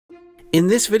In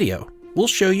this video, we'll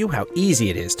show you how easy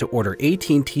it is to order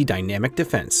AT&T Dynamic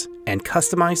Defense and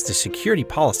customize the security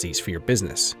policies for your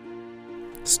business.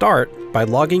 Start by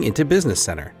logging into Business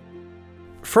Center.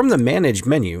 From the Manage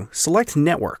menu, select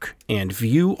Network and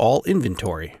View All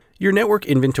Inventory. Your network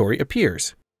inventory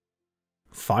appears.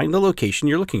 Find the location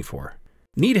you're looking for.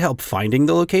 Need help finding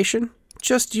the location?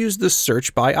 Just use the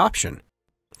Search By option.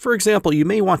 For example, you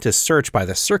may want to search by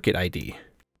the circuit ID.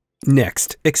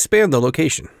 Next, expand the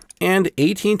location and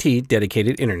AT&T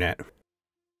Dedicated Internet.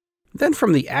 Then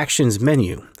from the Actions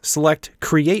menu, select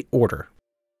Create Order.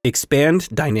 Expand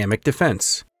Dynamic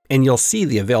Defense, and you'll see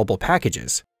the available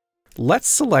packages. Let's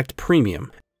select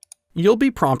Premium. You'll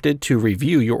be prompted to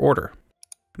review your order.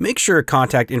 Make sure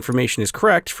contact information is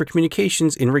correct for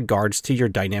communications in regards to your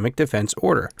Dynamic Defense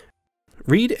order.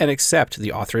 Read and accept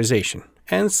the authorization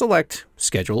and select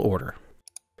Schedule Order.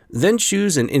 Then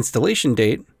choose an installation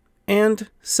date and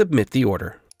submit the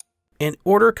order. An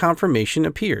order confirmation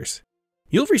appears.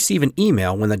 You'll receive an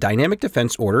email when the Dynamic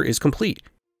Defense order is complete.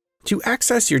 To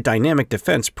access your Dynamic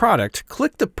Defense product,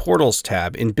 click the Portals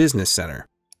tab in Business Center.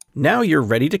 Now you're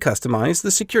ready to customize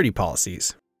the security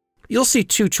policies. You'll see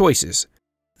two choices.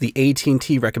 The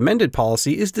AT&T recommended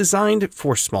policy is designed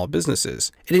for small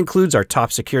businesses. It includes our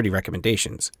top security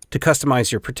recommendations. To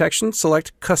customize your protection,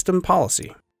 select Custom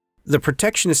Policy. The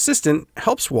Protection Assistant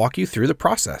helps walk you through the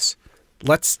process.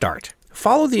 Let's start.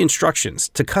 Follow the instructions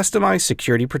to customize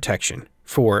security protection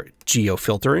for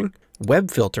geo-filtering,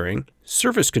 web filtering,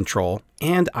 service control,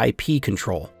 and IP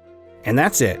control. And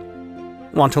that's it.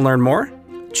 Want to learn more?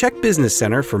 Check Business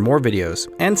Center for more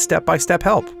videos and step-by-step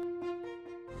help.